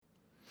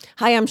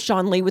Hi, I'm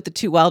Sean Lee with the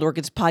Two Wild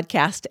Orchids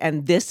podcast,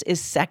 and this is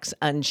Sex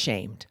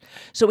Unshamed.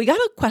 So, we got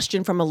a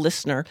question from a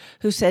listener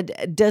who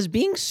said, does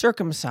being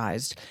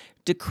circumcised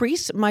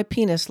decrease my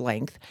penis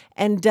length,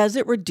 and does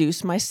it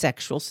reduce my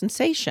sexual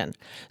sensation?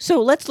 So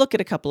let's look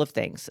at a couple of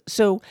things.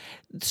 So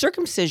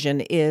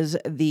circumcision is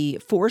the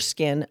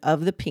foreskin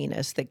of the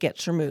penis that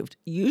gets removed.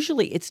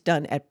 Usually it's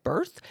done at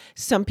birth.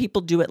 Some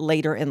people do it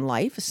later in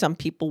life. Some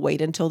people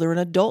wait until they're an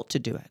adult to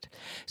do it.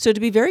 So to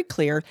be very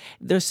clear,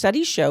 the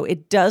studies show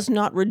it does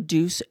not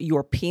reduce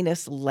your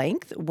penis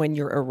length when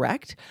you're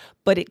erect,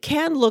 but it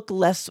can look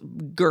less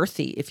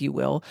girthy, if you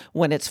will,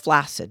 when it's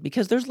flaccid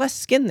because there's less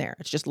skin there.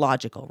 It's just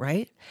logical, right?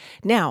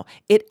 Now,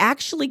 it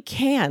actually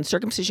can,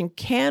 circumcision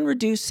can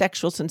reduce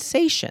sexual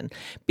sensation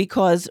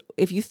because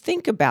if you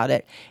think about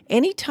it,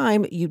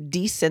 anytime you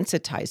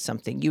desensitize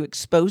something, you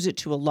expose it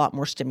to a lot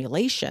more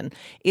stimulation,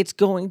 it's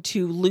going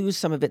to lose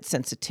some of its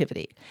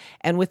sensitivity.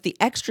 And with the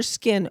extra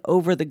skin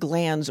over the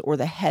glands or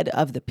the head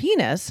of the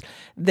penis,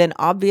 then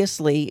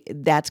obviously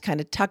that's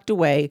kind of tucked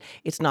away.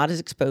 It's not as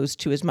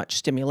exposed to as much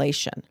stimulation.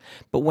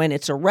 But when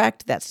it's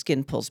erect, that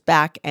skin pulls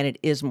back and it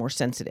is more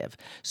sensitive.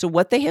 So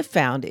what they have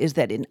found is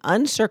that in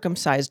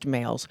uncircumcised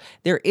males,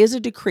 there is a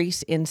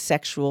decrease in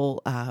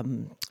sexual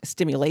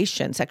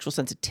stimulation, sexual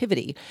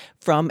sensitivity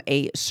from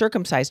a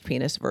circumcised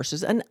penis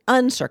versus an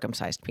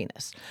uncircumcised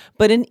penis.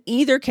 But in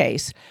either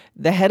case,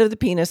 the head of the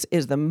penis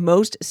is the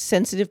most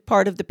sensitive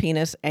part of the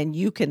penis, and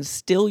you can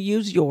still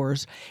use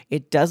yours.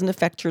 It doesn't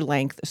affect your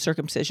length.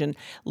 Circumcision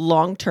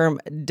long-term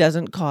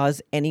doesn't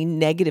cause any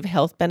negative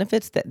health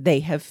benefits that they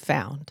have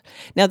found.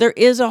 Now, there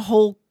is a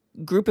whole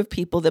group of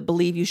people that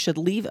believe you should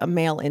leave a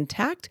male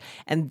intact,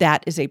 and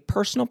that is a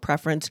personal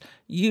preference,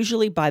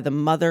 usually by the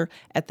mother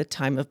at the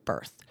time of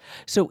birth.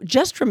 So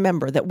just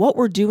remember that what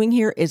we're doing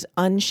here is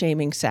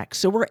unshaming sex.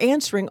 So we're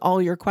answering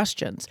all your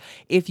questions.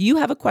 If you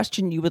have a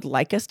question you would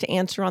like us to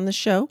answer on the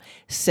show,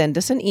 send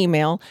us an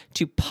email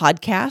to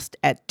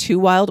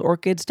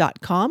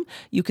podcast@twowildorchids.com.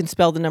 You can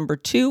spell the number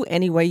 2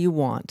 any way you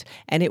want,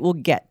 and it will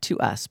get to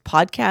us.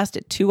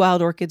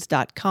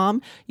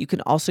 Podcast@twowildorchids.com. You can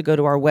also go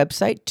to our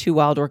website,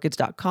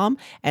 twowildorchids.com,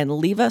 and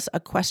leave us a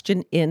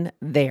question in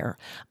there.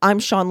 I'm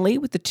Sean Lee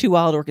with the Two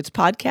Wild Orchids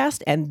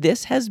podcast, and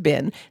this has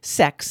been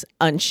Sex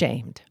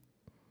Unshamed.